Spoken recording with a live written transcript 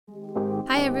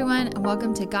Hi, everyone, and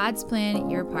welcome to God's Plan,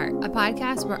 Your Part, a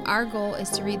podcast where our goal is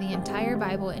to read the entire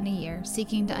Bible in a year,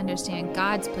 seeking to understand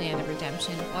God's plan of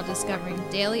redemption while discovering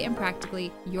daily and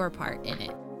practically your part in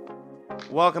it.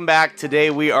 Welcome back. Today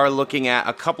we are looking at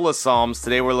a couple of Psalms.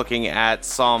 Today we're looking at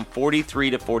Psalm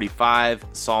 43 to 45,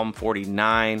 Psalm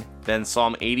 49, then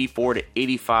Psalm 84 to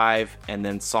 85, and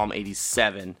then Psalm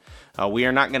 87. We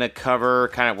are not going to cover,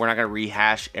 we're not going to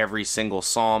rehash every single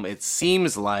Psalm. It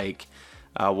seems like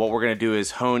what we're going to do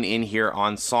is hone in here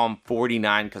on Psalm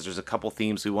 49 because there's a couple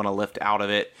themes we want to lift out of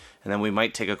it, and then we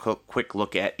might take a quick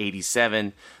look at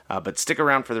 87. But stick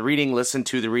around for the reading, listen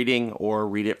to the reading, or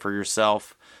read it for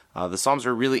yourself. The Psalms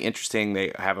are really interesting.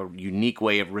 They have a unique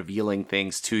way of revealing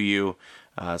things to you,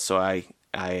 so I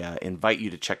invite you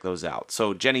to check those out.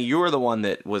 So, Jenny, you were the one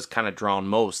that was kind of drawn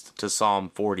most to Psalm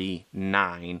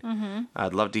 49. Mm-hmm.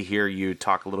 I'd love to hear you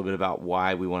talk a little bit about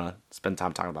why we want to spend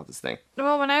time talking about this thing.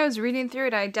 Well, when I was reading through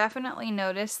it, I definitely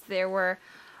noticed there were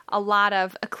a lot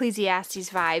of Ecclesiastes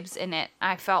vibes in it.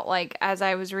 I felt like as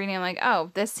I was reading, I'm like,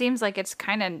 oh, this seems like it's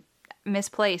kind of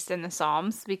misplaced in the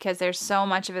Psalms because there's so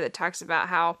much of it that talks about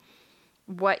how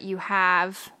what you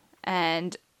have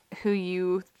and who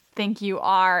you think you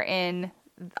are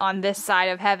on this side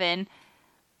of heaven,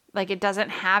 like it doesn't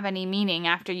have any meaning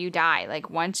after you die. Like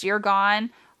once you're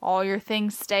gone, all your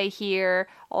things stay here.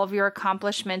 All of your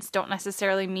accomplishments don't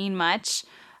necessarily mean much.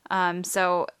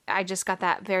 So I just got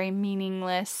that very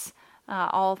meaningless,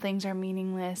 all things are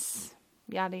meaningless,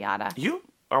 yada yada. You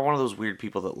are one of those weird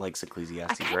people that likes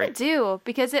Ecclesiastes, I kind right? of do,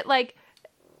 because it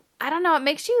I don't know,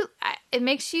 it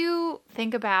makes you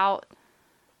think about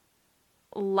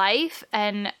life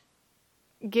and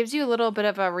gives you a little bit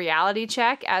of a reality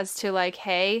check as to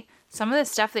hey, some of the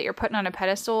stuff that you're putting on a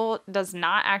pedestal does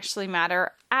not actually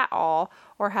matter at all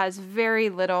or has very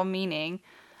little meaning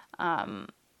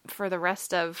for the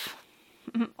rest of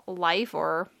life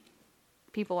or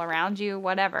people around you,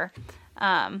 whatever.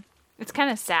 It's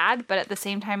kind of sad, but at the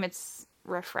same time, it's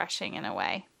refreshing in a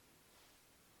way.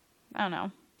 I don't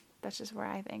know. That's just where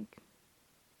I think,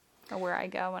 or where I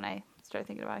go when I start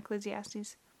thinking about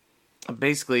Ecclesiastes.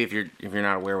 Basically, if you're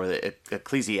not aware with it,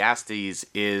 Ecclesiastes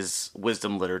is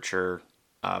wisdom literature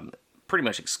pretty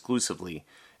much exclusively.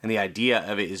 And the idea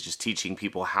of it is just teaching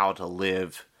people how to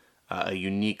live a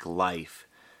unique life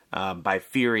by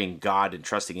fearing God and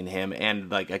trusting in Him.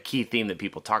 And a key theme that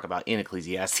people talk about in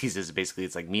Ecclesiastes is basically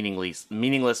it's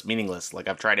meaningless. Like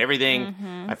I've tried everything.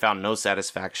 I found no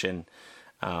satisfaction.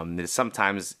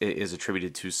 Sometimes it is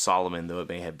attributed to Solomon, though it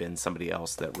may have been somebody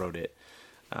else that wrote it.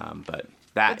 But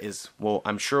that is,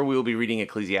 I'm sure we will be reading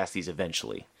Ecclesiastes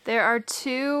eventually. There are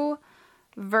two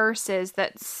verses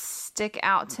that stick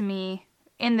out to me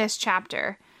in this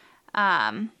chapter.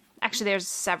 Actually, there's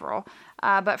several.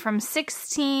 But from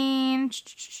 16...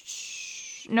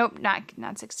 Nope,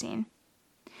 not 16.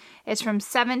 It's from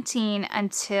 17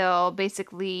 until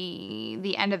basically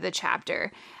the end of the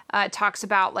chapter. It talks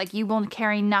about, you will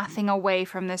carry nothing away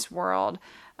from this world.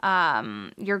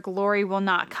 Your glory will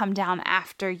not come down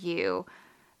after you.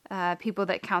 People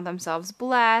that count themselves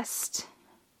blessed,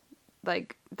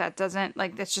 that doesn't,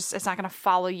 that's just, it's not going to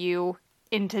follow you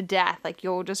into death.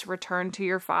 You'll just return to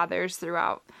your fathers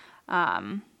throughout,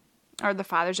 or the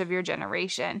fathers of your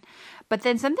generation. But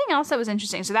then something else that was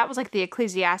interesting. So that was the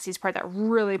Ecclesiastes part that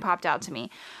really popped out to me.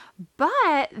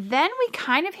 But then we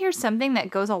kind of hear something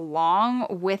that goes along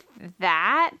with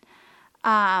that.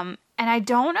 And I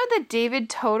don't know that David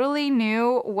totally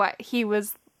knew what he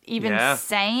was even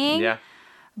saying. Yeah.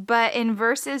 But in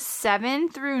verses 7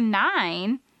 through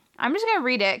 9, I'm just going to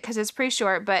read it because it's pretty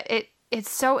short, but it's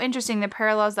so interesting, the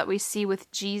parallels that we see with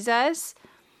Jesus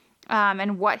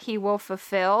and what he will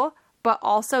fulfill, but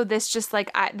also this just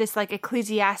this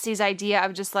Ecclesiastes idea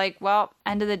of just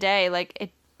end of the day,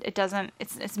 it doesn't,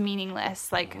 it's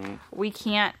meaningless. We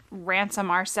can't ransom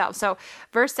ourselves. So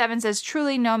verse 7 says,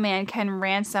 truly no man can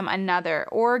ransom another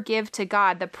or give to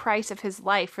God the price of his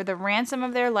life, for the ransom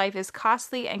of their life is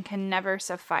costly and can never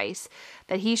suffice,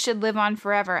 that he should live on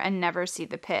forever and never see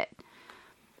the pit.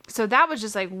 So that was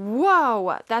just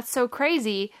whoa, that's so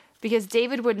crazy, because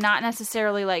David would not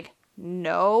necessarily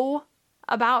know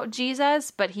about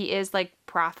Jesus, but he is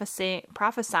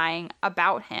prophesying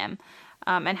about him.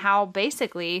 And how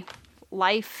basically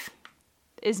life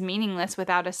is meaningless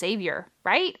without a savior,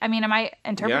 right? I mean, am I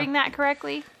interpreting that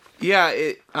correctly? Yeah,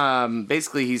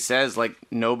 basically he says,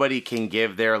 nobody can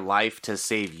give their life to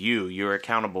save you. You're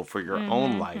accountable for your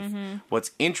own life. Mm-hmm.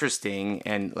 What's interesting,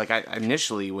 and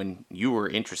initially when you were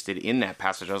interested in that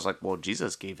passage, I was well,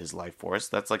 Jesus gave his life for us.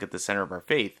 That's at the center of our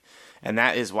faith. And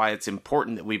that is why it's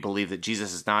important that we believe that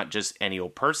Jesus is not just any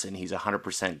old person. He's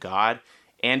 100% God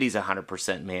and he's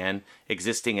 100% man,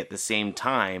 existing at the same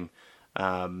time.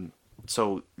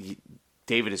 So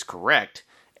David is correct.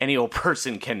 Any old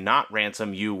person cannot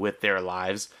ransom you with their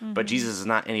lives, but Jesus is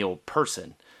not any old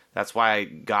person. That's why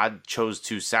God chose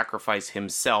to sacrifice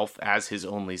himself as his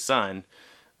only son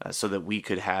so that we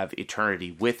could have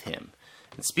eternity with him.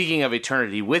 And speaking of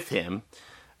eternity with him,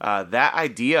 that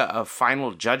idea of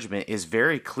final judgment is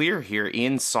very clear here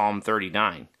in Psalm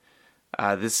 39.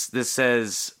 This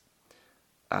says,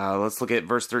 let's look at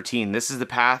verse 13. This is the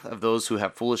path of those who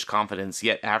have foolish confidence,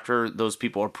 yet after those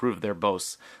people approve their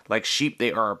boasts. Like sheep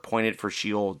they are appointed for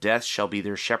Sheol. Death shall be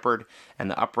their shepherd,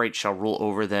 and the upright shall rule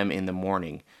over them in the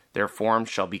morning. Their form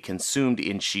shall be consumed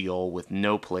in Sheol with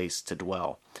no place to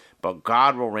dwell. But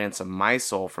God will ransom my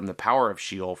soul from the power of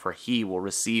Sheol, for he will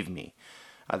receive me.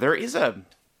 There is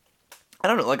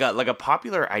like a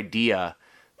popular idea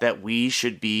that we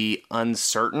should be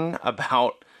uncertain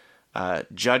about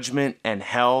judgment and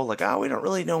hell. Like, we don't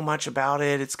really know much about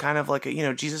it. It's kind of like,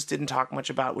 Jesus didn't talk much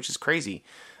about it, which is crazy.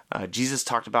 Jesus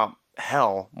talked about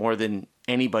hell more than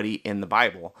anybody in the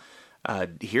Bible.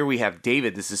 Here we have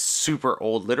David, this is super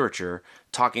old literature,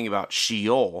 talking about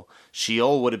Sheol.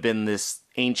 Sheol would have been this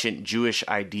ancient Jewish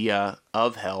idea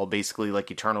of hell, basically like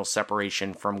eternal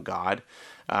separation from God.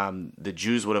 The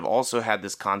Jews would have also had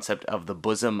this concept of the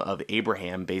bosom of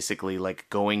Abraham, basically like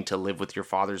going to live with your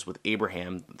fathers with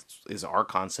Abraham is our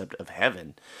concept of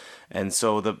heaven. And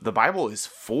so the Bible is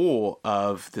full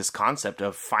of this concept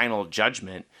of final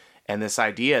judgment and this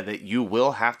idea that you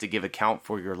will have to give account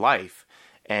for your life.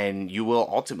 And you will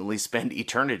ultimately spend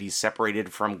eternity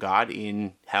separated from God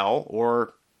in hell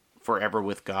or forever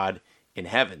with God in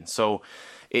heaven. So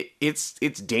it's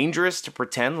dangerous to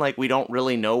pretend like we don't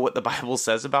really know what the Bible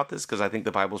says about this, because I think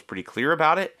the Bible's pretty clear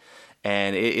about it,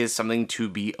 and it is something to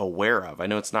be aware of. I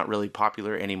know it's not really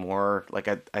popular anymore. Like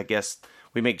I guess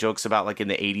we make jokes about like in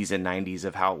the 80s and 90s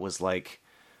of how it was like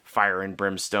fire and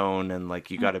brimstone, and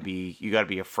like you got to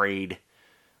be afraid.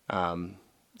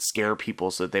 Scare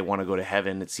people so that they want to go to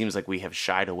heaven. It seems like we have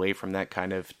shied away from that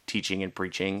kind of teaching and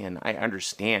preaching, and I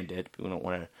understand it. We don't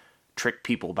want to trick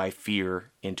people by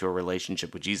fear into a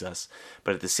relationship with Jesus,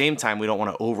 but at the same time, we don't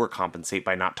want to overcompensate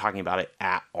by not talking about it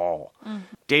at all.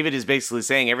 David is basically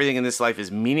saying everything in this life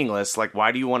is meaningless. Like,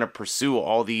 why do you want to pursue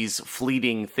all these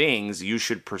fleeting things? You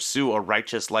should pursue a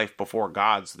righteous life before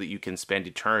God so that you can spend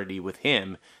eternity with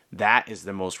him. That is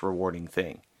the most rewarding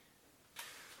thing.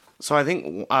 So I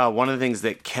think one of the things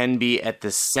that can be at the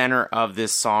center of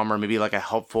this psalm, or maybe like a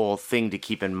helpful thing to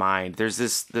keep in mind, there's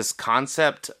this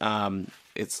concept,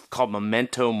 it's called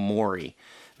memento mori.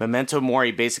 Memento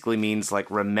mori basically means like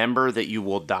remember that you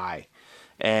will die.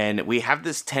 And we have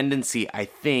this tendency, I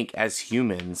think, as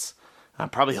humans,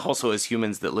 probably also as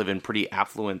humans that live in pretty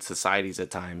affluent societies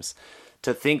at times,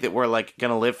 to think that we're like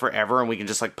going to live forever and we can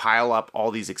just like pile up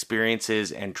all these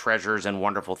experiences and treasures and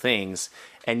wonderful things.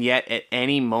 And yet at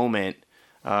any moment,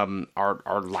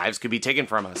 our lives could be taken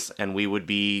from us and we would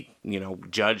be,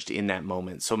 judged in that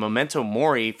moment. So memento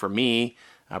mori for me,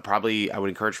 probably I would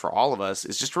encourage for all of us,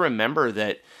 is just to remember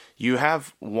that you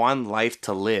have one life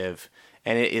to live,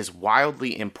 and it is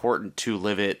wildly important to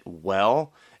live it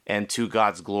well and to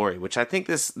God's glory, which I think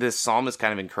this psalm is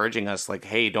kind of encouraging us, like,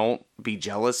 hey, don't be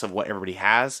jealous of what everybody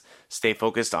has. Stay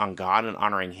focused on God and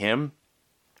honoring him,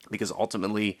 because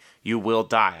ultimately you will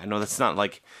die. I know that's not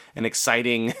like an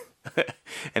exciting,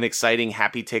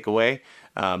 happy takeaway,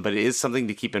 but it is something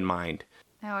to keep in mind.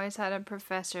 I always had a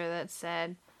professor that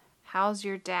said, how's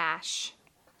your dash?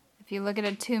 If you look at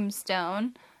a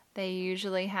tombstone, they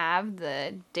usually have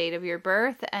the date of your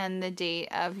birth and the date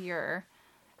of your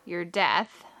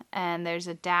death, and there's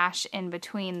a dash in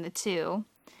between the two.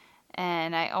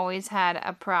 And I always had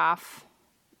a prof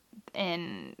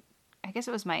in, I guess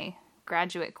it was my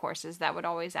graduate courses, that would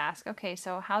always ask, okay,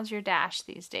 so how's your dash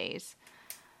these days?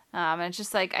 And it's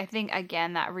just like, I think,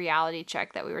 again, that reality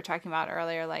check that we were talking about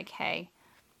earlier, like, hey,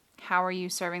 how are you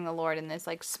serving the Lord in this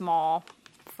like small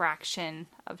fraction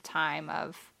of time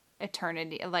of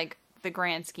eternity, like the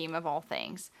grand scheme of all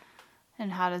things?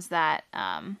 And how's that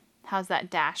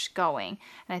dash going?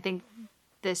 And I think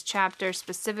this chapter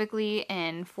specifically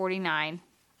in 49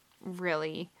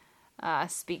 really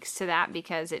speaks to that,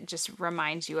 because it just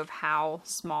reminds you of how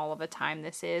small of a time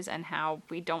this is and how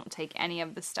we don't take any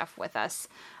of the stuff with us,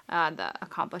 the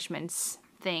accomplishments,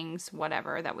 things,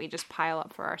 whatever, that we just pile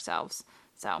up for ourselves.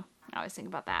 So I always think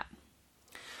about that.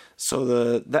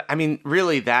 So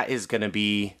really that is going to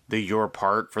be your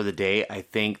part for the day. I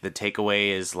think the takeaway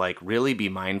is like really be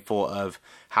mindful of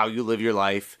how you live your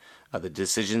life. the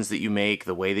decisions that you make,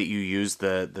 the way that you use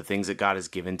the things that God has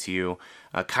given to you.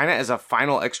 Kind of as a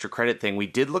final extra credit thing, we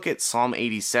did look at Psalm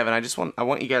 87. I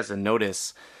want you guys to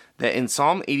notice that in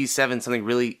Psalm 87, something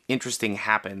really interesting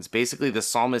happens. Basically, the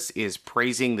psalmist is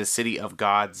praising the city of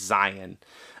God, Zion.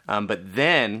 But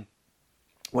then,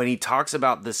 when he talks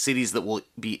about the cities that will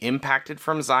be impacted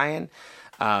from Zion,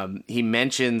 he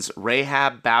mentions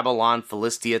Rahab, Babylon,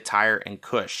 Philistia, Tyre, and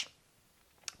Cush,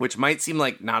 which might seem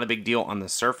like not a big deal on the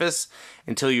surface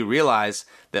until you realize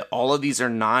that all of these are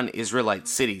non-Israelite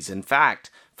cities. In fact,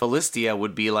 Philistia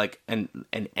would be like an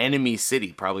enemy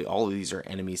city. Probably all of these are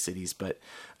enemy cities. But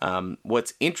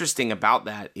what's interesting about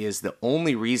that is the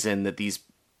only reason that these,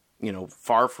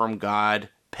 far from God,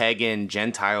 pagan,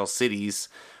 Gentile cities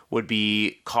would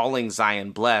be calling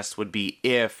Zion blessed would be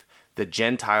if the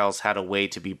Gentiles had a way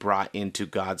to be brought into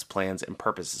God's plans and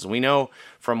purposes. We know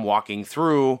from walking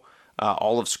through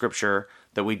all of Scripture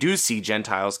that we do see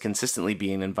Gentiles consistently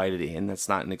being invited in. That's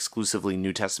not an exclusively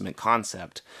New Testament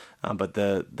concept. But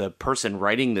the person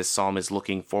writing this psalm is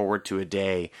looking forward to a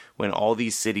day when all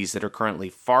these cities that are currently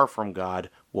far from God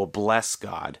will bless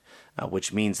God,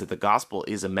 which means that the gospel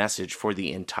is a message for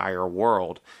the entire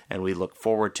world. And we look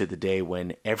forward to the day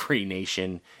when every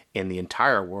nation in the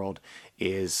entire world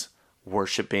is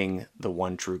worshiping the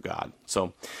one true God.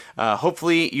 So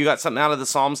hopefully you got something out of the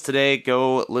Psalms today.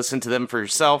 Go listen to them for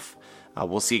yourself.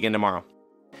 We'll see you again tomorrow.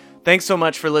 Thanks so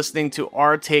much for listening to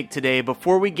our take today.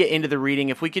 Before we get into the reading,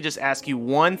 if we could just ask you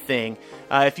one thing.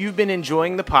 If you've been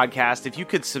enjoying the podcast, if you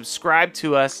could subscribe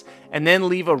to us and then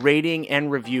leave a rating and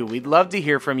review. We'd love to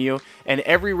hear from you, and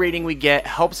every rating we get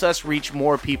helps us reach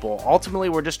more people. Ultimately,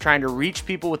 we're just trying to reach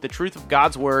people with the truth of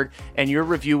God's word, and your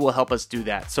review will help us do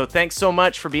that. So thanks so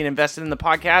much for being invested in the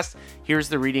podcast. Here's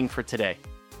the reading for today.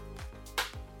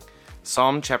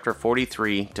 Psalm chapter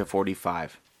 43 to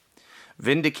 45.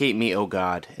 Vindicate me, O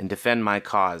God, and defend my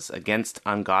cause against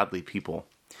ungodly people.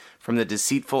 From the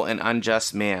deceitful and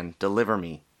unjust man, deliver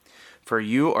me. For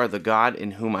you are the God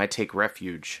in whom I take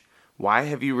refuge. Why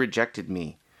have you rejected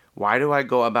me? Why do I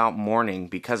go about mourning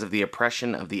because of the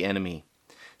oppression of the enemy?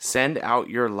 Send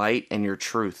out your light and your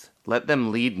truth. Let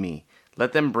them lead me.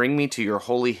 Let them bring me to your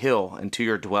holy hill and to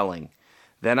your dwelling.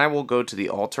 Then I will go to the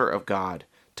altar of God,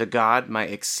 to God my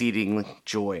exceeding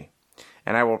joy.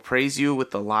 And I will praise you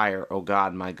with the lyre, O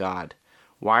God, my God.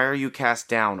 Why are you cast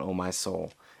down, O my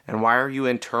soul? And why are you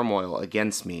in turmoil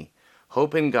against me?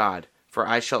 Hope in God, for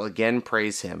I shall again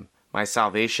praise him, my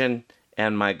salvation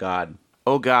and my God.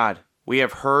 O God, we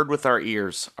have heard with our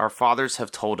ears, our fathers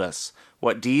have told us,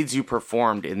 what deeds you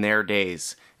performed in their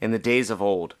days, in the days of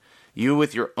old. You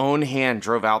with your own hand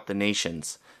drove out the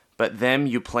nations, but them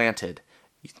you planted.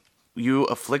 You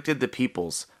afflicted the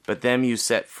peoples, but them you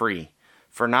set free.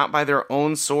 For not by their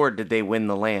own sword did they win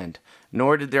the land,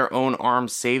 nor did their own arm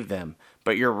save them,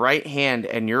 but your right hand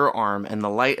and your arm and the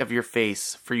light of your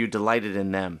face, for you delighted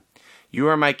in them. You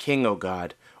are my king, O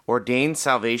God. Ordain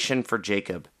salvation for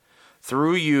Jacob.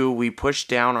 Through you we push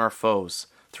down our foes.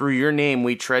 Through your name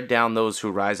we tread down those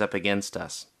who rise up against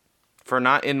us. For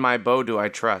not in my bow do I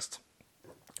trust,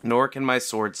 nor can my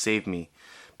sword save me.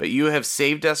 But you have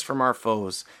saved us from our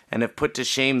foes, and have put to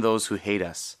shame those who hate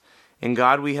us. In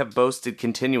God we have boasted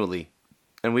continually,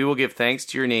 and we will give thanks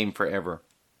to your name forever.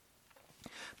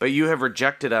 But you have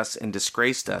rejected us and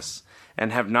disgraced us,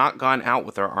 and have not gone out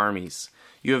with our armies.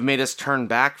 You have made us turn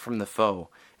back from the foe,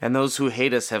 and those who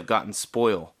hate us have gotten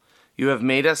spoil. You have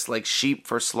made us like sheep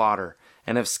for slaughter,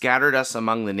 and have scattered us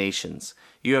among the nations.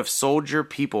 You have sold your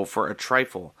people for a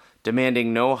trifle,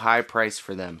 demanding no high price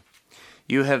for them.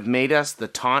 You have made us the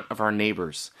taunt of our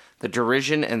neighbors, the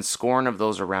derision and scorn of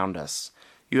those around us.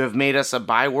 You have made us a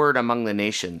byword among the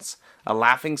nations, a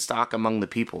laughingstock among the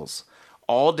peoples.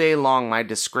 All day long my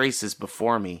disgrace is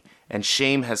before me, and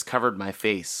shame has covered my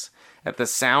face. At the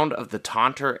sound of the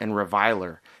taunter and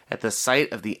reviler, at the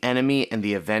sight of the enemy and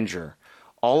the avenger,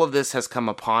 all of this has come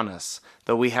upon us,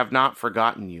 though we have not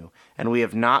forgotten you, and we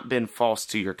have not been false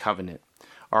to your covenant.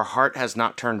 Our heart has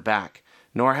not turned back,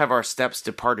 nor have our steps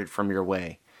departed from your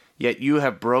way. Yet you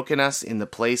have broken us in the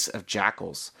place of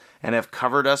jackals, and have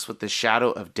covered us with the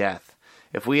shadow of death.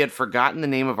 If we had forgotten the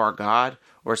name of our God,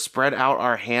 or spread out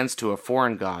our hands to a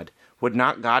foreign god, would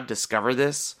not God discover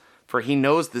this? For he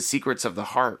knows the secrets of the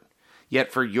heart.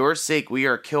 Yet for your sake we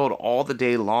are killed all the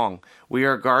day long. We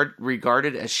are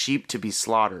regarded as sheep to be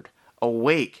slaughtered.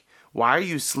 Awake! Why are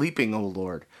you sleeping, O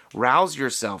Lord? Rouse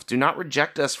yourself. Do not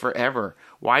reject us forever.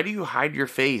 Why do you hide your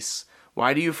face?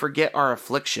 Why do you forget our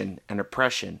affliction and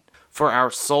oppression? For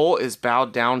our soul is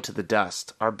bowed down to the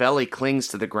dust. Our belly clings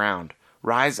to the ground.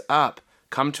 Rise up.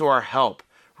 Come to our help.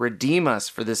 Redeem us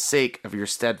for the sake of your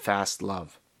steadfast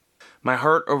love. My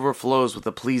heart overflows with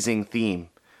a pleasing theme.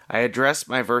 I address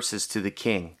my verses to the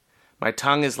king. My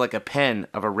tongue is like a pen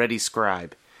of a ready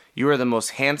scribe. You are the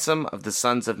most handsome of the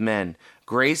sons of men.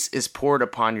 Grace is poured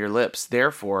upon your lips.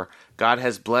 Therefore, God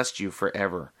has blessed you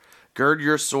forever. Gird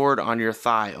your sword on your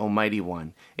thigh, O mighty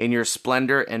one, in your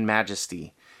splendor and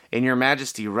majesty. In your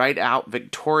majesty, ride out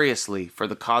victoriously for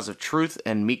the cause of truth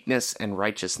and meekness and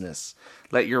righteousness.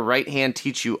 Let your right hand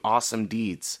teach you awesome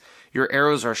deeds. Your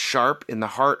arrows are sharp in the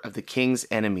heart of the king's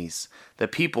enemies. The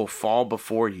people fall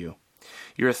before you.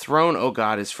 Your throne, O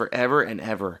God, is forever and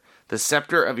ever. The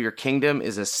scepter of your kingdom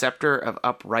is a scepter of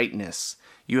uprightness.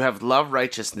 You have loved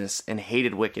righteousness and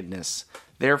hated wickedness.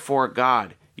 Therefore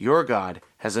God, your God,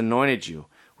 has anointed you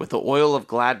with the oil of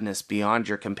gladness beyond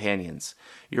your companions.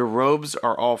 Your robes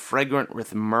are all fragrant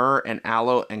with myrrh and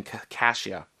aloe and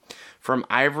cassia. From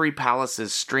ivory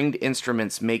palaces, stringed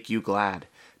instruments make you glad.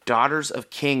 Daughters of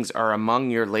kings are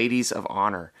among your ladies of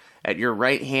honor. At your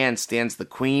right hand stands the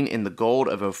queen in the gold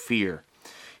of Ophir.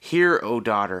 Hear, O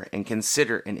daughter, and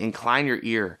consider and incline your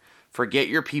ear. Forget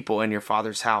your people and your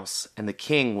father's house, and the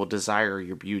king will desire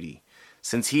your beauty.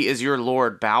 Since he is your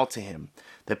Lord, bow to him.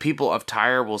 The people of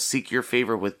Tyre will seek your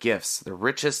favor with gifts, the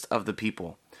richest of the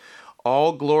people.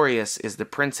 All glorious is the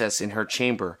princess in her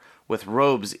chamber, with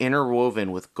robes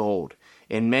interwoven with gold.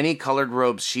 In many colored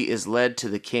robes she is led to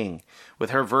the king,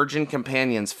 with her virgin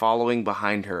companions following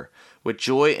behind her. With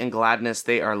joy and gladness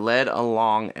they are led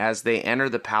along as they enter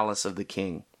the palace of the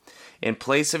king. In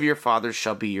place of your fathers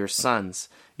shall be your sons.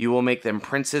 You will make them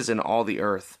princes in all the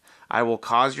earth. I will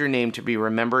cause your name to be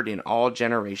remembered in all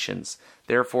generations.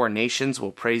 Therefore nations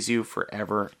will praise you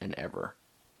forever and ever.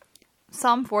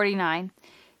 Psalm 49.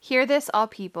 Hear this, all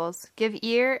peoples. Give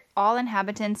ear, all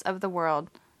inhabitants of the world,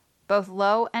 both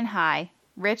low and high,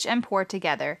 rich and poor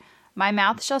together. My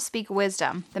mouth shall speak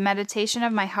wisdom. The meditation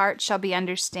of my heart shall be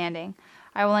understanding.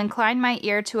 I will incline my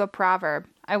ear to a proverb.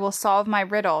 I will solve my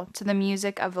riddle to the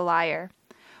music of the lyre.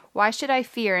 Why should I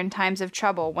fear in times of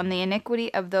trouble when the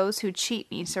iniquity of those who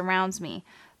cheat me surrounds me,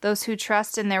 those who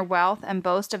trust in their wealth and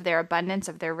boast of their abundance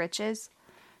of their riches?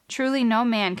 Truly no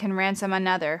man can ransom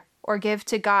another, or give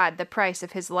to God the price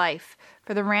of his life,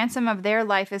 for the ransom of their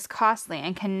life is costly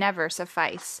and can never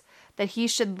suffice, that he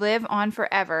should live on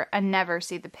forever and never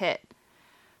see the pit.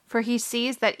 For he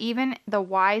sees that even the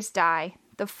wise die.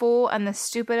 The fool and the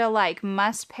stupid alike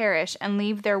must perish and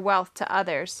leave their wealth to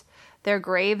others. Their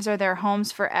graves are their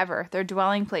homes forever, their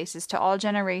dwelling places to all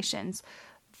generations,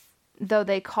 though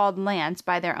they called lands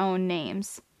by their own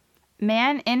names.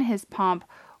 Man in his pomp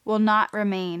will not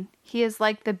remain. He is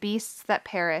like the beasts that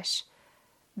perish.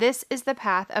 This is the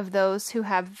path of those who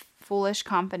have foolish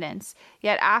confidence,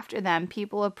 yet after them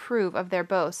people approve of their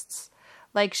boasts.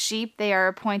 Like sheep they are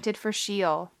appointed for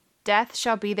Sheol. Death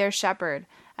shall be their shepherd,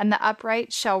 and the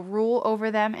upright shall rule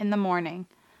over them in the morning.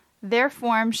 Their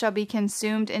form shall be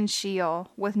consumed in Sheol,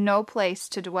 with no place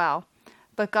to dwell.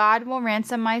 But God will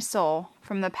ransom my soul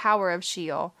from the power of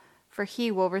Sheol, for he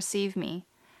will receive me.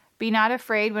 Be not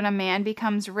afraid when a man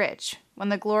becomes rich, when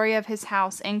the glory of his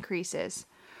house increases.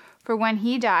 For when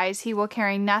he dies, he will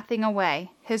carry nothing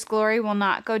away. His glory will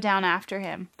not go down after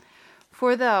him.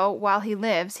 For though, while he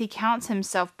lives, he counts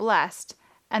himself blessed,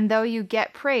 and though you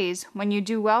get praise when you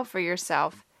do well for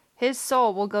yourself, his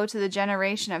soul will go to the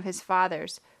generation of his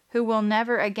fathers, who will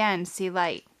never again see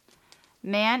light.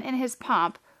 Man in his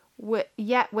pomp,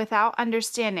 yet without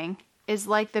understanding, is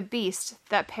like the beast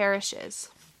that perishes.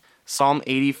 Psalm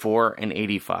 84 and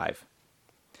 85.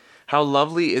 How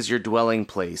lovely is your dwelling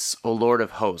place, O Lord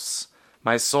of hosts!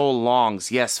 My soul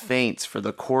longs, yes, faints, for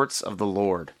the courts of the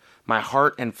Lord. My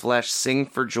heart and flesh sing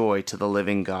for joy to the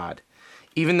living God.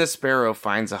 Even the sparrow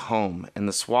finds a home, and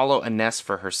the swallow a nest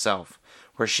for herself,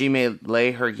 where she may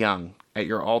lay her young at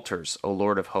your altars, O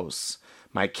Lord of hosts,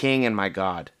 my King and my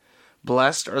God.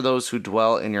 Blessed are those who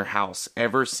dwell in your house,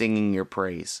 ever singing your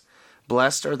praise.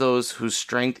 Blessed are those whose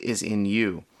strength is in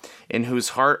you, in whose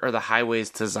heart are the highways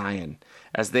to Zion.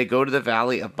 As they go to the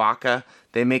valley of Baca,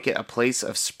 they make it a place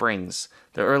of springs.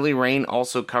 The early rain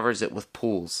also covers it with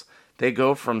pools. They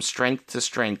go from strength to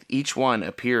strength. Each one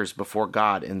appears before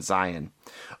God in Zion.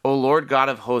 O Lord God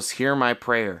of hosts, hear my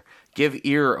prayer. Give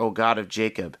ear, O God of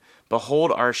Jacob.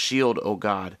 Behold our shield, O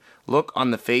God. Look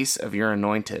on the face of your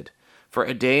anointed. For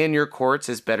a day in your courts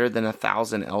is better than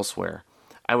 1,000 elsewhere.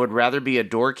 I would rather be a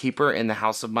doorkeeper in the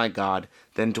house of my God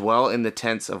than dwell in the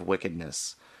tents of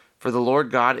wickedness. For the Lord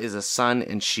God is a sun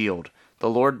and shield. The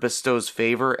Lord bestows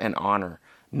favor and honor.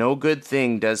 No good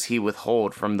thing does he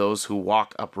withhold from those who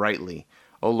walk uprightly.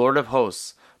 O Lord of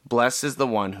hosts, blessed is the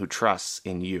one who trusts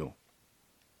in you.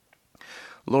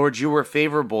 Lord, you were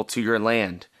favorable to your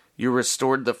land. You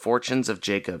restored the fortunes of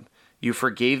Jacob. You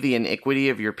forgave the iniquity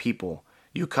of your people.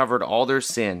 You covered all their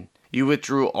sin. You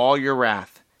withdrew all your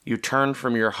wrath. You turned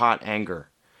from your hot anger.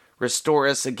 Restore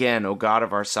us again, O God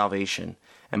of our salvation,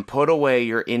 and put away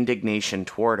your indignation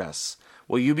toward us.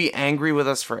 Will you be angry with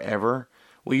us forever?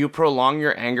 Will you prolong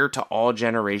your anger to all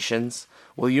generations?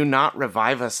 Will you not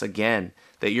revive us again,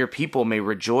 that your people may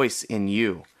rejoice in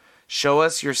you? Show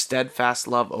us your steadfast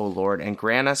love, O Lord, and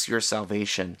grant us your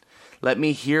salvation. Let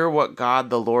me hear what God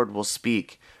the Lord will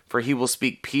speak, for he will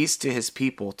speak peace to his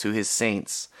people, to his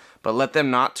saints. But let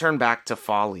them not turn back to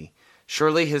folly.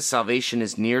 Surely his salvation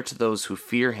is near to those who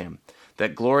fear him,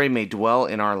 that glory may dwell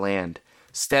in our land.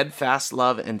 Steadfast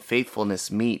love and faithfulness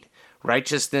meet.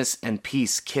 Righteousness and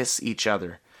peace kiss each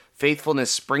other.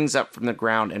 Faithfulness springs up from the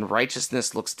ground, and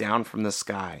righteousness looks down from the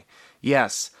sky.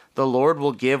 Yes, the Lord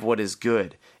will give what is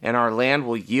good, and our land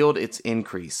will yield its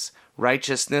increase.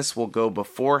 Righteousness will go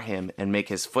before him and make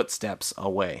his footsteps a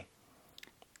way.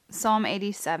 Psalm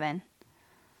 87.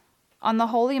 On the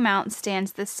holy mount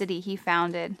stands the city he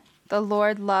founded. The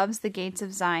Lord loves the gates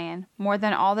of Zion more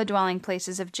than all the dwelling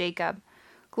places of Jacob.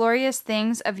 Glorious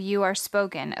things of you are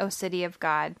spoken, O city of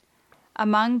God.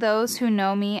 Among those who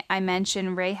know me, I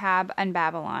mention Rahab and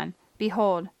Babylon.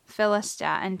 Behold,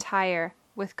 Philistia and Tyre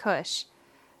with Cush.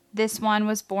 This one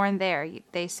was born there,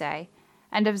 they say.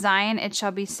 And of Zion it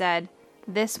shall be said,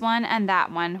 this one and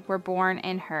that one were born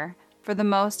in her. For the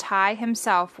Most High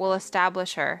himself will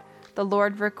establish her. The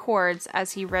Lord records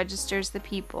as he registers the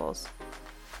peoples.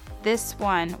 This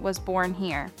one was born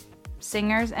here.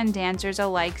 Singers and dancers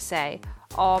alike say,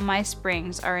 all my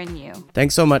springs are in you.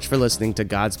 Thanks so much for listening to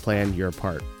God's Plan, Your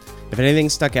Part. If anything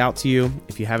stuck out to you,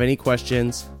 if you have any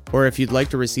questions, or if you'd like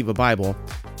to receive a Bible,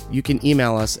 you can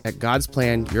email us at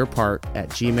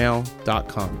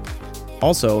godsplanyourpart@gmail.com.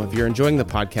 Also, if you're enjoying the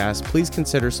podcast, please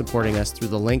consider supporting us through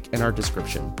the link in our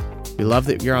description. We love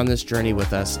that you're on this journey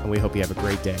with us, and we hope you have a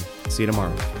great day. See you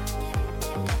tomorrow.